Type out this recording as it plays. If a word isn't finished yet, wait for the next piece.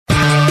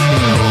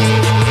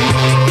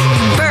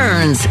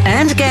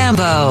and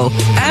Gambo.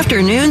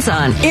 Afternoons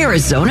on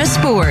Arizona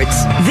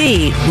Sports,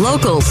 the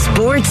local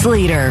sports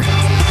leader.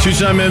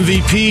 Two-time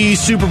MVP,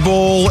 Super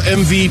Bowl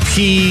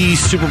MVP,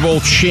 Super Bowl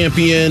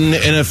champion,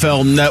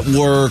 NFL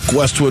Network,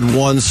 Westwood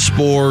One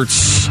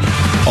Sports,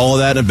 all of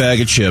that in a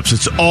bag of chips.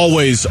 It's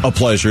always a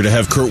pleasure to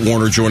have Kurt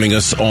Warner joining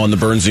us on the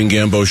Burns and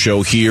Gambo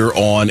show here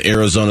on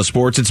Arizona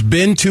Sports. It's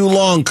been too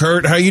long,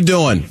 Kurt. How you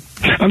doing?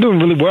 I'm doing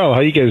really well.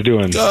 How you guys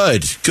doing?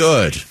 Good.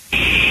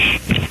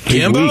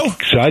 Gambo?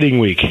 Exciting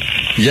week.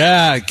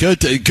 Yeah, good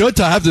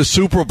to have the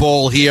Super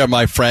Bowl here,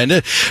 my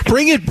friend.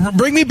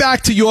 Bring me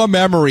back to your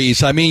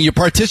memories. I mean, you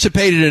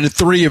participated in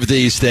 3 of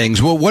these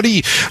things. Well, what are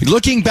you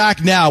looking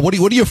back now? What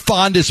are your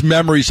fondest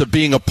memories of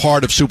being a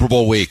part of Super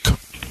Bowl week?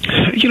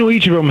 You know,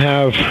 each of them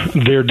have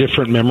their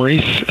different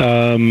memories.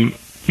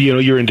 You know,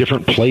 you're in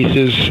different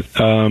places.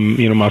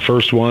 You know, my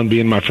first one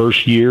being my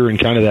first year and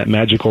kind of that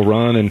magical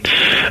run. And,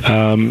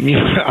 you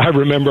know, I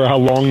remember how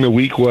long the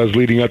week was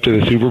leading up to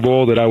the Super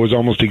Bowl that I was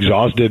almost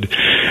exhausted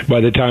by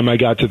the time I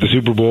got to the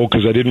Super Bowl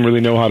because I didn't really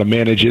know how to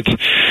manage it.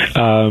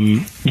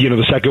 You know,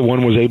 the second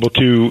one was able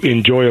to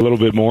enjoy a little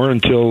bit more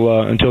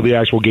until the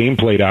actual game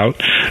played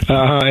out.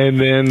 And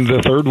then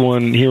the third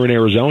one here in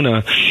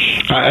Arizona,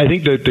 I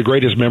think that the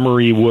greatest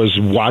memory was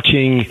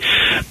watching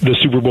the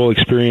Super Bowl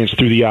experience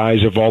through the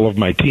eyes of all of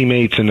my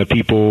teammates and the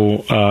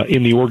people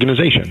in the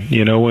organization.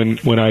 You know,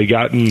 when I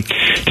got to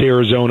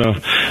Arizona,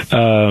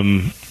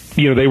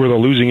 you know, they were the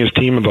losingest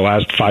team of the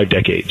last 5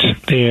 decades.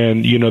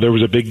 And, you know, there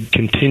was a big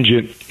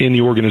contingent in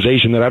the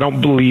organization that I don't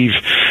believe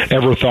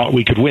ever thought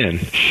we could win.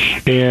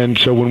 And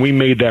so when we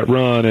made that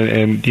run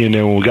and you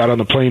know, we got on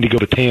the plane to go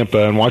to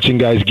Tampa and watching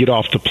guys get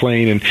off the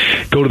plane and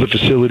go to the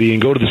facility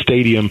and go to the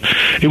stadium,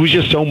 it was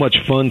just so much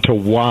fun to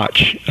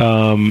watch.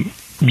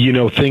 You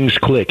know, things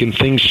click and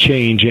things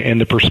change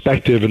and the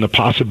perspective and the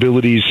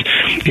possibilities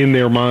in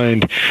their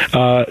mind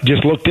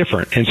just look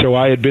different. And so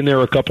I had been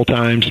there a couple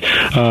times.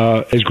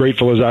 As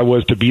grateful as I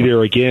was to be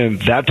there again,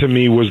 that to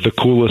me was the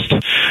coolest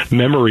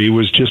memory,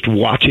 was just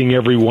watching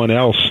everyone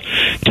else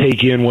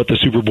take in what the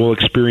Super Bowl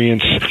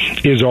experience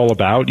is all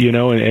about, you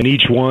know, and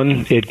each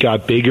one, it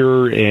got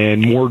bigger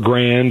and more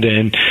grand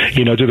and,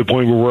 you know, to the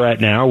point where we're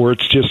at now where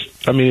it's just,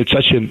 I mean, it's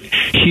such a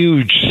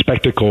huge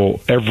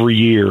spectacle every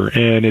year,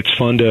 and it's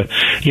fun to,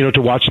 you know,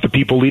 to watch the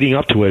people leading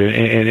up to it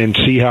and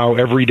see how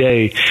every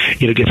day,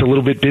 you know, gets a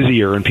little bit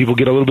busier and people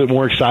get a little bit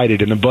more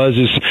excited and the buzz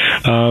is,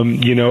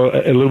 you know,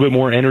 a little bit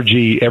more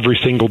energy every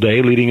single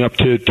day leading up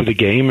to the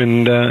game,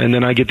 and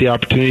then I get the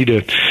opportunity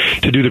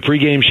to do the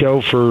pregame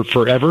show for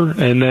forever,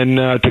 and then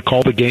to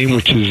call the game,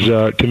 which is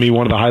to me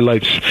one of the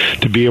highlights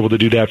to be able to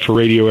do that for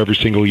radio every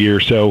single year.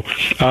 So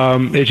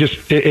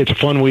it's a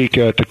fun week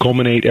to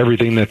culminate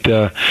everything that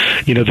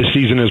you know, the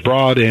season has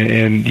brought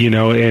and you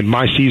know, and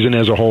my season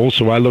as a whole.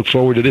 So I look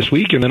forward to this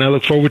week, and then I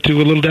look forward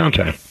to a little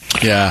downtime.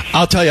 Yeah,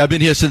 I'll tell you, I've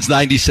been here since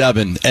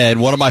 '97, and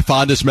one of my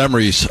fondest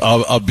memories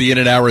of being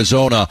in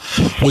Arizona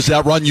was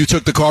that run you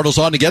took the Cardinals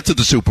on to get to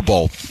the Super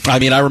Bowl. I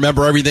mean, I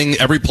remember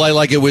every play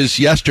like it was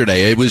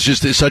yesterday. It was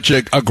just such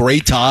a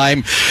great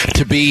time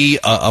to be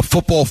a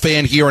football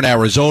fan here in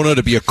Arizona,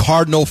 to be a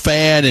Cardinal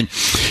fan, and,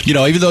 you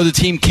know, even though the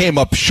team came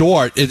up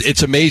short,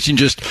 it's amazing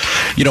just,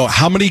 you know,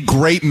 how many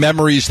great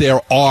memories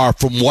there are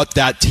from what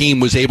that team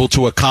was able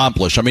to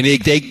accomplish. I mean, they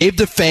gave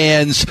the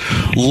fans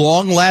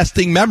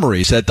long-lasting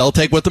memories that they'll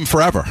take with them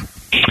forever.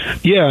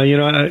 Yeah, you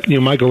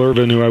know, Michael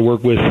Irvin, who I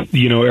work with,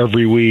 you know,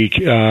 every week,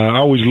 I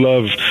always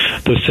love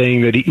the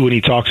saying that when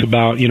he talks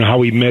about, you know,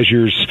 how he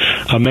measures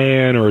a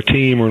man or a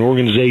team or an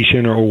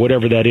organization or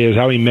whatever that is,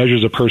 how he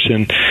measures a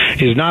person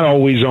is not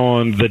always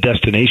on the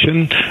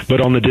destination,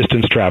 but on the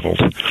distance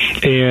traveled.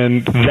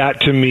 And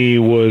that to me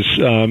was,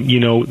 you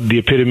know, the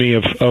epitome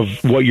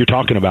of what you're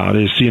talking about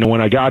is, you know,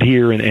 when I got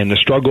here and the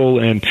struggle,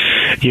 and,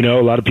 you know,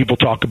 a lot of people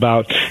talk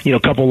about, you know,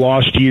 a couple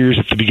lost years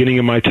at the beginning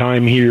of my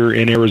time here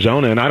in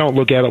Arizona, and I don't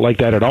look at it like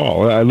that at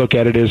all. I look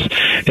at it as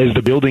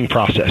the building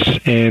process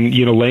and,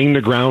 you know, laying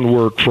the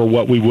groundwork for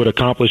what we would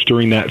accomplish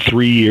during that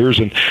 3 years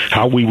and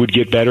how we would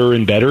get better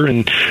and better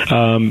and,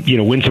 you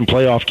know, win some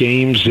playoff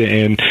games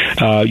and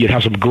you'd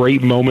have some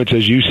great moments,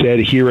 as you said,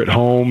 here at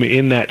home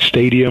in that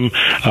stadium,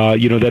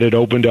 you know, that had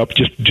opened up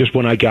just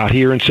when I got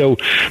here. And so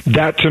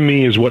that to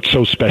me is what's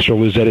so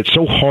special, is that it's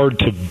so hard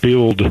to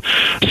build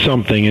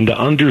something and to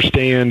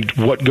understand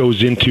what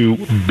goes into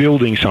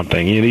building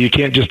something. You know, you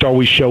can't just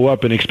always show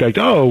up and expect,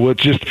 oh,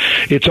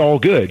 it's all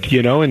good,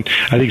 you know. And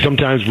I think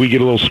sometimes we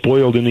get a little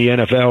spoiled in the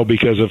NFL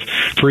because of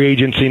free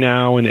agency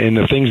now and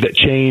the things that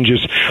change is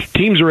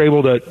teams are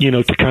able to, you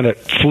know, to kind of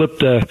flip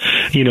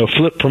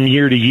from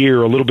year to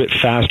year a little bit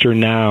faster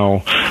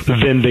now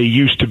than they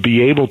used to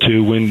be able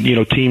to when, you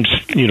know, teams,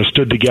 you know,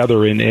 stood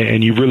together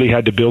and you really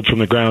had to build from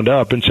the ground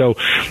up. And so,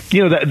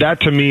 you know,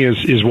 that to me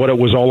is what it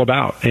was all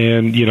about.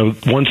 And, you know,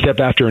 one step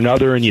after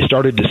another, and you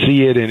started to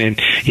see it, and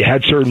you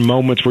had certain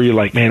moments where you're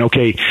like, man,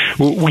 okay,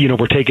 you know,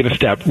 we're taking a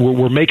step.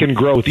 We're making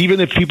growth. Even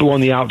if people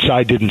on the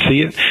outside didn't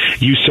see it,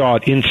 you saw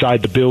it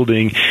inside the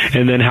building,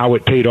 and then how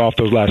it paid off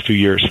those last few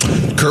years.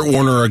 Kurt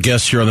Warner, our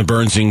guest here on the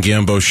Burns and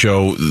Gambo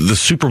show. The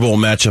Super Bowl Bowl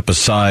matchup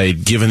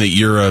aside, given that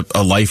you're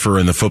a lifer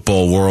in the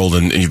football world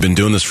and you've been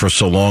doing this for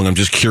so long, I'm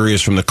just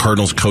curious from the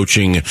Cardinals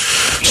coaching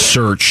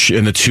search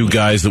and the two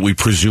guys that we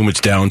presume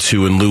it's down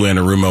to in Lou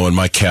Anarumo and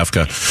Mike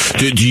Kafka.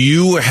 Do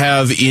you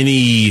have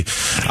any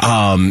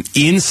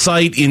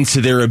insight into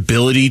their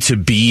ability to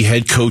be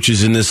head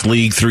coaches in this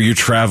league through your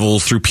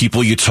travels, through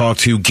people you talk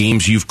to,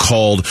 games you've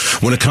called?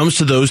 When it comes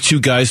to those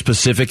two guys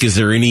specific, is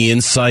there any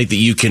insight that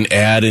you can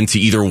add into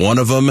either one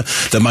of them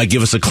that might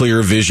give us a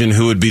clearer vision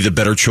who would be the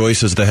better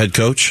choice as the head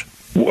coach?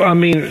 Well, I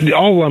mean,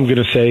 all I'm going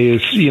to say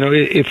is,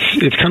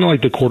 it's kind of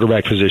like the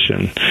quarterback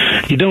position.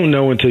 You don't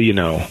know until you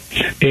know.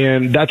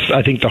 And that's,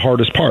 I think, the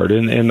hardest part.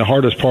 And the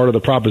hardest part of the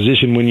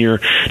proposition when you're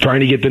trying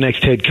to get the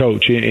next head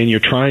coach and you're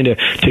trying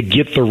to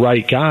get the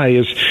right guy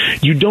is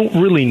you don't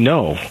really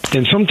know.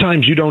 And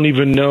sometimes you don't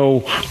even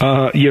know,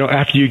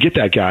 after you get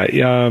that guy.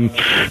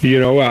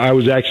 I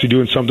was actually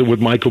doing something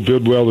with Michael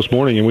Bidwell this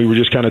morning, and we were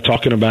just kind of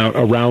talking about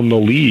around the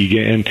league.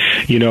 And,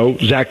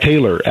 Zach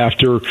Taylor,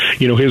 after,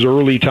 his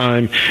early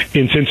time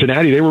in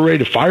Cincinnati, they were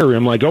ready to fire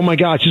him. Like, oh my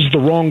gosh, this is the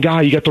wrong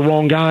guy. You got the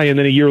wrong guy. And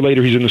then a year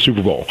later, he's in the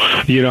Super Bowl.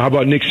 How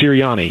about Nick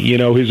Sirianni?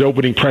 His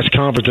opening press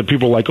conference, and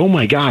people were like, oh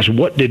my gosh,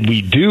 what did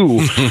we do?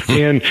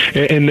 and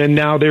then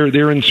now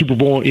they're in the Super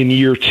Bowl in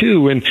year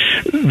 2. And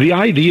the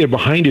idea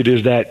behind it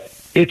is that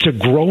it's a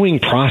growing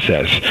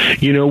process.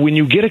 When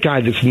you get a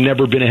guy that's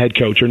never been a head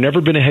coach or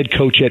never been a head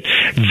coach at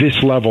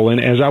this level, and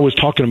as I was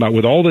talking about,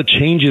 with all the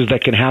changes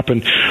that can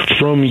happen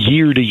from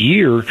year to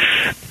year,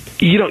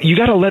 you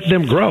got to let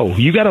them grow.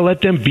 You got to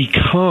let them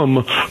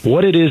become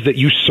what it is that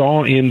you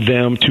saw in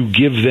them to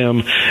give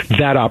them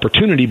that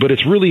opportunity. But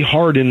it's really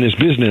hard in this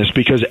business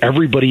because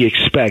everybody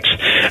expects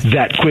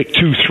that quick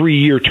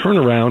 2-3 year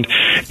turnaround,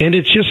 and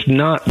it's just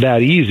not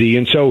that easy.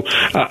 And so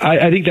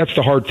I think that's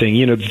the hard thing.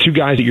 The two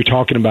guys that you're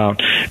talking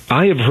about,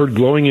 I have heard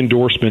glowing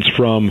endorsements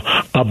from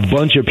a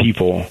bunch of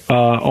people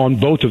on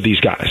both of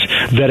these guys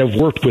that have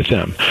worked with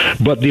them.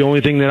 But the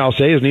only thing that I'll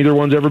say is neither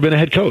one's ever been a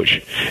head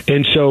coach.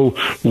 And so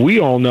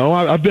we all know,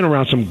 I've been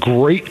around some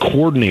great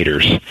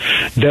coordinators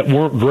that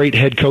weren't great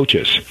head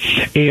coaches.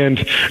 And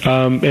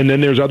then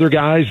there's other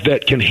guys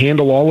that can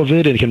handle all of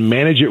it and can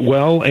manage it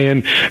well.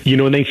 And,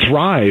 and they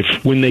thrive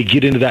when they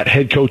get into that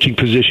head coaching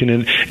position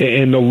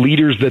and the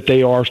leaders that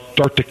they are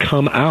start to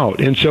come out.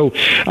 And so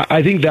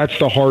I think that's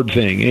the hard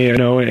thing,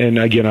 and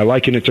again, I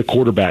liken it to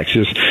quarterbacks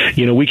is,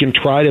 we can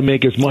try to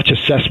make as much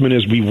assessment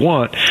as we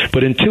want,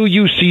 but until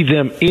you see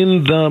them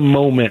in the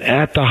moment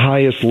at the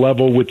highest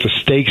level with the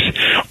stakes,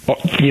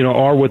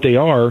 are what they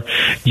are,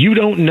 you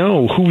don't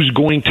know who's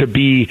going to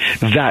be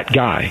that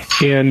guy.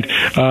 And,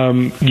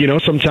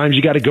 sometimes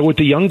you got to go with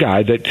the young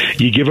guy that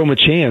you give them a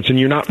chance and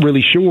you're not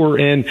really sure,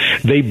 and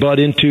they butt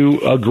into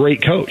a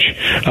great coach.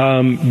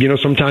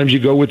 Sometimes you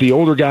go with the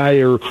older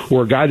guy or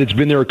a guy that's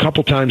been there a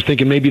couple times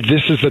thinking maybe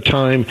this is the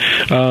time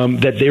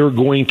that they're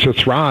going to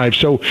thrive.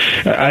 So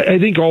I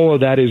think all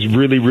of that is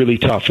really, really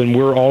tough, and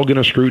we're all going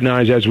to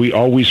scrutinize as we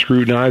always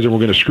scrutinize, and we're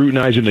going to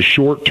scrutinize in the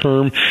short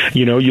term.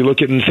 You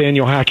look at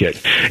Nathaniel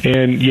Hackett,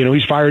 and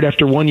he's fired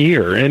after 1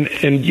 year, and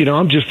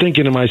I'm just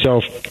thinking to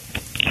myself,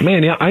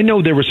 man, I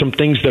know there were some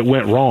things that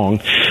went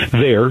wrong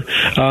there,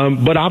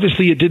 but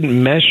obviously it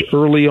didn't mesh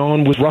early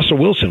on with Russell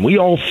Wilson. We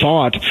all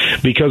thought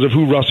because of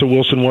who Russell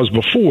Wilson was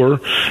before,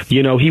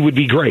 he would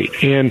be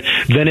great. And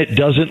then it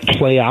doesn't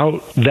play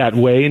out that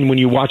way. And when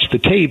you watch the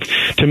tape,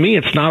 to me,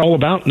 it's not all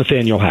about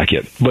Nathaniel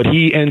Hackett, but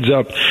he ends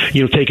up,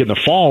 taking the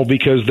fall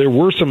because there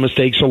were some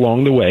mistakes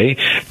along the way.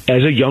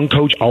 As a young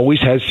coach, always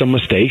has some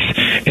mistakes,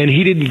 and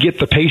he didn't get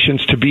the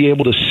patience to be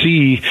able to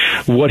see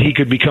what he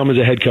could become as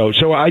a head coach.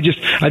 So I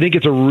think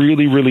it's a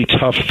really, really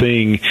tough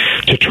thing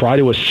to try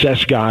to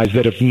assess guys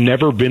that have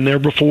never been there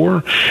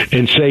before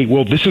and say,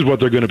 well, this is what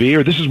they're going to be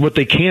or this is what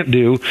they can't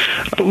do.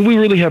 We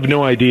really have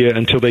no idea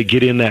until they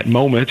get in that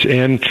moment.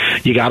 And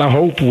you got to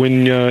hope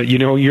when,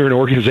 you're an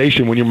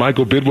organization, when you're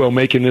Michael Bidwell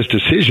making this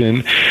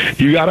decision,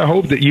 you got to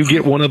hope that you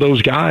get one of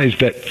those guys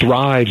that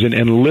thrives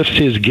and lifts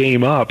his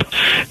game up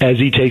as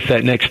he takes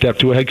that next step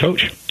to a head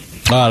coach.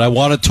 I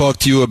want to talk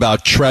to you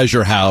about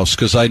Treasure House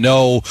because I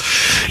know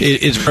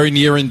it's very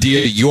near and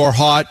dear to your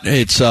heart.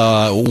 It's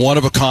a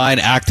one-of-a-kind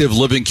active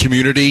living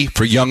community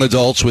for young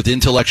adults with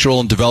intellectual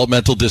and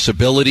developmental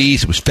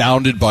disabilities. It was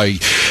founded by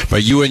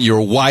you and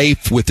your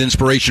wife with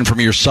inspiration from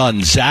your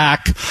son,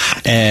 Zach,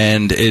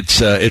 and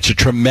it's a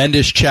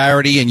tremendous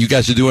charity, and you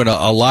guys are doing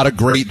a lot of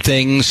great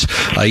things,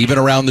 even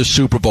around the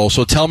Super Bowl.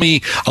 So tell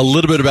me a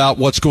little bit about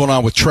what's going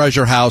on with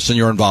Treasure House and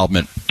your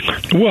involvement.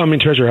 Well,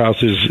 Treasure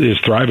House is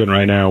thriving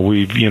right now.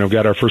 We've,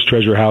 got our first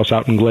Treasure House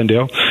out in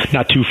Glendale,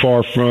 not too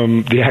far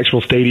from the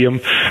actual stadium.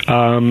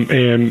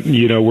 And,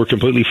 we're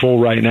completely full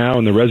right now,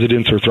 and the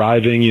residents are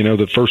thriving.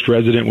 The first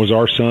resident was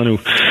our son who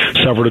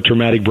suffered a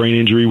traumatic brain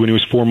injury when he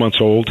was 4 months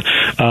old.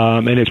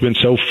 And it's been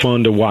so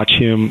fun to watch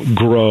him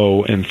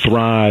grow and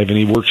thrive. And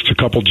he works a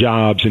couple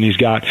jobs, and he's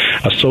got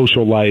a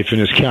social life, and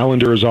his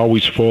calendar is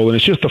always full. And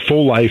it's just the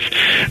full life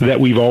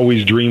that we've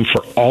always dreamed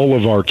for all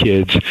of our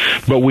kids.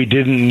 But we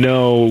didn't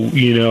know,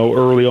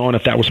 early on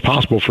if that was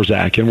possible for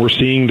Zach. And we're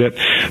seeing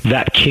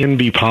that can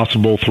be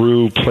possible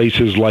through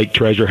places like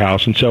Treasure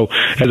House. And so,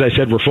 as I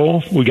said, we're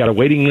full. We got a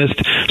waiting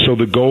list. So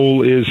the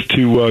goal is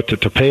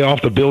to pay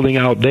off the building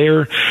out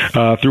there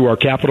through our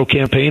capital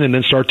campaign, and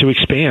then start to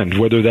expand,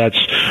 whether that's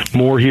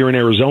more here in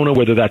Arizona,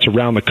 whether that's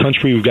around the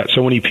country. We've got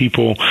so many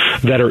people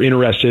that are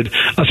interested.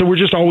 So we're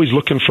just always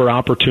looking for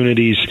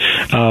opportunities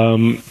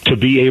to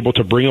be able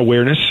to bring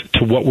awareness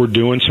to what we're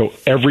doing, so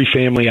every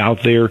family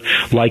out there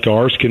like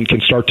ours can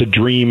start to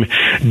dream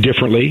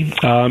differently.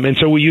 And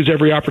so we use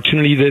every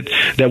opportunity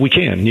that we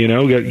can.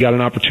 Got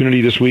an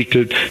opportunity this week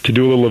to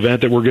do a little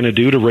event that we're going to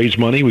do to raise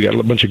money. We got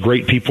a bunch of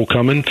great people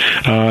coming.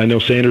 I know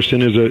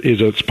Sanderson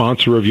is a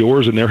sponsor of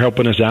yours, and they're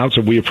helping us out,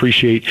 so we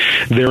appreciate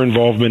their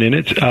involvement in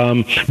it.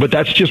 But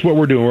that's just what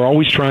we're doing. We're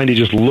always trying to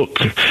just look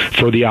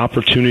for the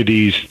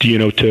opportunities,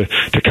 to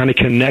kind of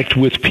connect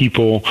with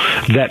people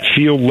that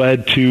feel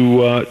led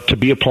to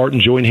be a part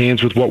and join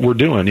hands with what we're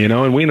doing.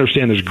 And we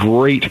understand there's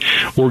great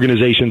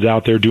organizations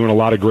out there doing a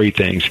lot of great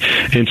things.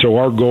 And so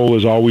our goal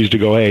is always to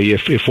go, hey,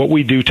 if what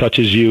we do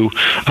touches you,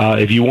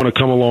 if you want to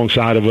come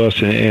alongside of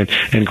us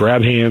and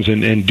grab hands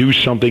and do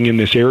something in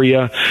this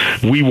area,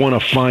 we want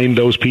to find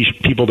those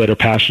people that are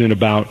passionate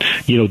about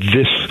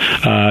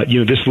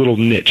this little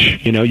niche.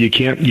 You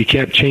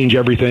can't change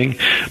everything,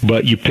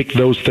 but you pick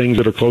those things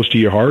that are close to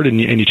your heart and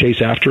you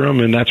chase after them.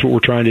 And that's what we're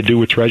trying to do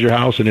with Treasure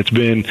House. And it's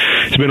been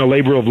a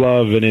labor of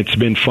love, and it's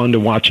been fun to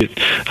watch it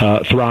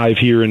thrive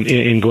here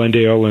in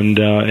Glendale. And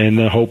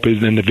the hope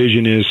is, and the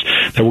vision is,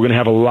 that we're going to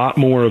have a lot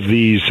more of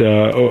these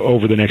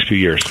over the next few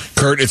years.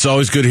 Kurt, it's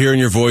always good hearing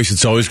your voice.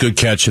 It's always good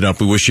catching up.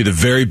 We wish you the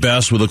very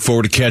best. We look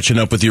forward to catching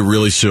up with you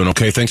really soon.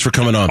 Okay, thanks for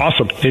coming on.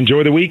 Awesome.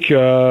 Enjoy the week,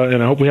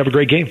 and I hope we have a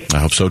great game. I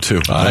hope so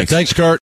too. All right, thanks, Kurt.